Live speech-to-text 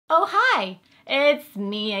Oh, hi! It's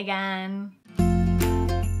me again.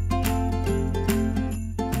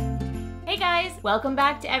 Hey guys, welcome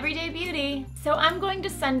back to Everyday Beauty. So I'm going to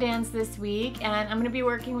Sundance this week and I'm going to be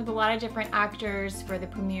working with a lot of different actors for the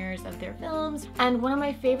premieres of their films. And one of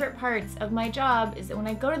my favorite parts of my job is that when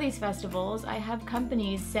I go to these festivals, I have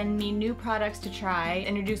companies send me new products to try,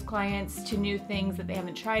 introduce clients to new things that they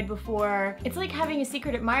haven't tried before. It's like having a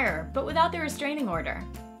secret admirer, but without the restraining order.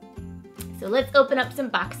 So let's open up some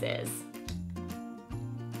boxes.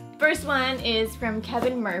 First one is from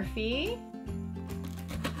Kevin Murphy.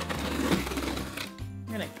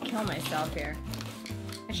 I'm gonna kill myself here.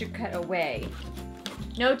 I should cut away.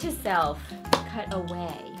 Note to self, cut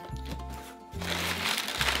away.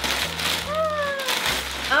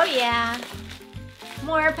 Ah! Oh yeah,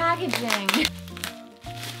 more packaging.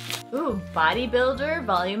 Ooh, bodybuilder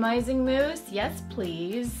volumizing mousse, yes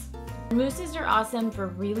please. Mousses are awesome for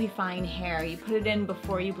really fine hair. You put it in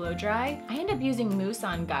before you blow dry. I end up using mousse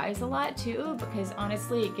on guys a lot too because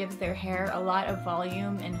honestly it gives their hair a lot of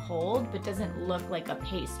volume and hold but doesn't look like a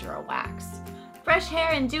paste or a wax. Fresh hair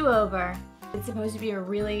and do-over. It's supposed to be a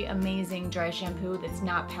really amazing dry shampoo that's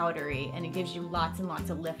not powdery and it gives you lots and lots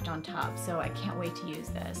of lift on top, so I can't wait to use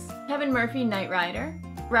this. Kevin Murphy Night Rider.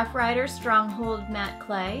 Rough Rider Stronghold Matte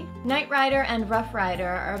Clay. Night Rider and Rough Rider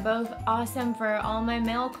are both awesome for all my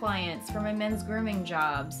male clients for my men's grooming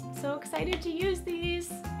jobs. So excited to use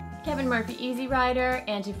these. Kevin Murphy Easy Rider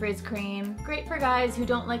Anti-Frizz Cream. Great for guys who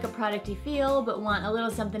don't like a producty feel but want a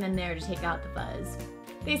little something in there to take out the fuzz.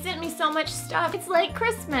 They sent me so much stuff, it's like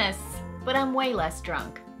Christmas, but I'm way less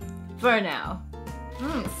drunk. For now.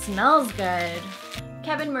 Smells good.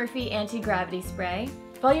 Kevin Murphy Anti-Gravity Spray.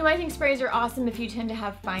 Volumizing sprays are awesome if you tend to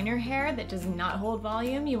have finer hair that does not hold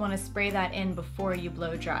volume. You want to spray that in before you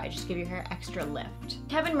blow dry. Just give your hair extra lift.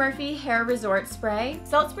 Kevin Murphy Hair Resort Spray.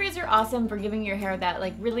 Salt sprays are awesome for giving your hair that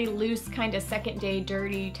like really loose kind of second day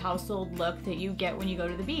dirty tousled look that you get when you go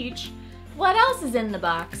to the beach. What else is in the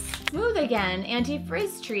box? Smooth Again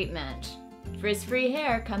Anti-Frizz Treatment. Frizz-free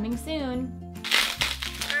hair coming soon.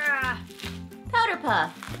 Powder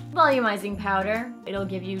Puff. Volumizing powder. It'll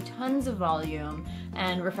give you tons of volume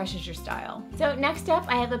and refreshes your style. So next up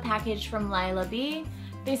I have a package from Lila B.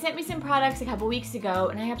 They sent me some products a couple weeks ago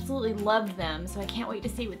and I absolutely loved them, so I can't wait to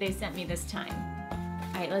see what they sent me this time.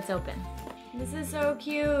 Alright, let's open. This is so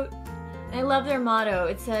cute. And I love their motto.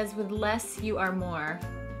 It says, with less you are more.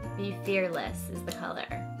 Be fearless is the color.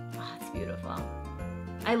 Oh, it's beautiful.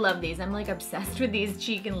 I love these. I'm like obsessed with these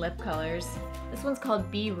cheek and lip colors. This one's called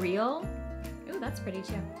Be Real. Ooh, that's pretty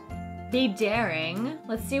too. Be Daring.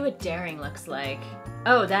 Let's see what daring looks like.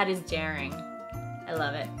 Oh, that is daring. I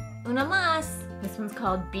love it. Una mas. This one's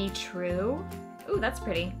called Be True. Ooh, that's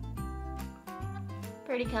pretty.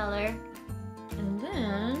 Pretty color. And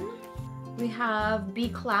then we have Be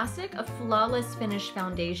Classic, a flawless finish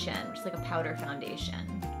foundation, which is like a powder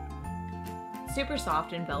foundation. Super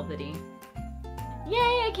soft and velvety. Yay,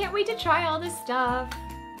 I can't wait to try all this stuff.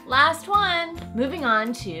 Last one. Moving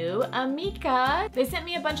on to Amika. They sent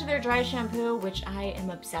me a bunch of their dry shampoo, which I am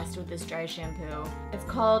obsessed with this dry shampoo. It's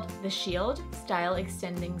called the Shield Style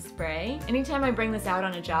Extending Spray. Anytime I bring this out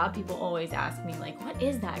on a job, people always ask me like, what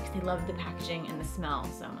is that? Because they love the packaging and the smell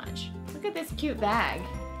so much. Look at this cute bag.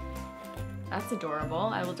 That's adorable.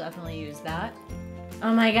 I will definitely use that.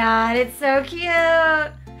 Oh my god, it's so cute.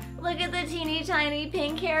 Look at the teeny tiny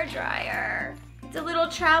pink hair dryer. It's a little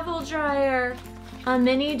travel dryer. A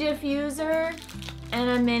mini diffuser, and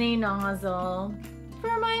a mini nozzle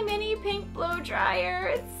for my mini pink blow dryer.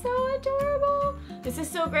 It's so adorable. This is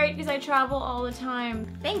so great because I travel all the time.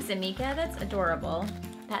 Thanks, Amika, that's adorable.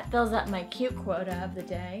 That fills up my cute quota of the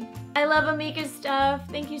day. I love Amika's stuff.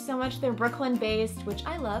 Thank you so much. They're Brooklyn-based, which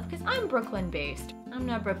I love because I'm Brooklyn-based. I'm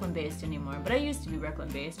not Brooklyn-based anymore, but I used to be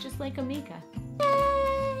Brooklyn-based, just like Amika.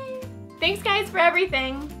 Yay! Thanks, guys, for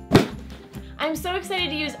everything. I'm so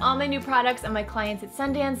excited to use all my new products on my clients at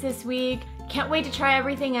Sundance this week. Can't wait to try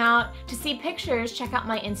everything out. To see pictures, check out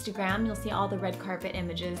my Instagram. You'll see all the red carpet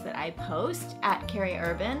images that I post at Kerrie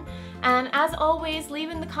Urban. And as always,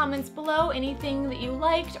 leave in the comments below anything that you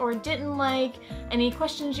liked or didn't like, any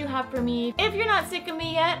questions you have for me. If you're not sick of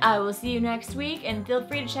me yet, I will see you next week, and feel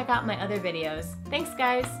free to check out my other videos. Thanks,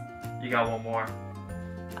 guys. You got one more.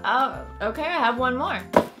 Oh, okay, I have one more.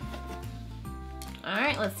 All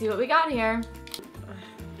right, let's see what we got here.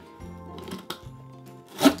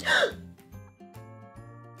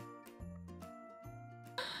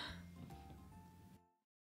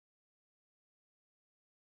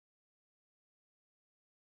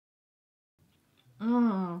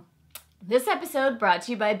 This episode brought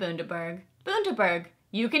to you by Bundaberg. Bundaberg,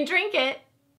 you can drink it.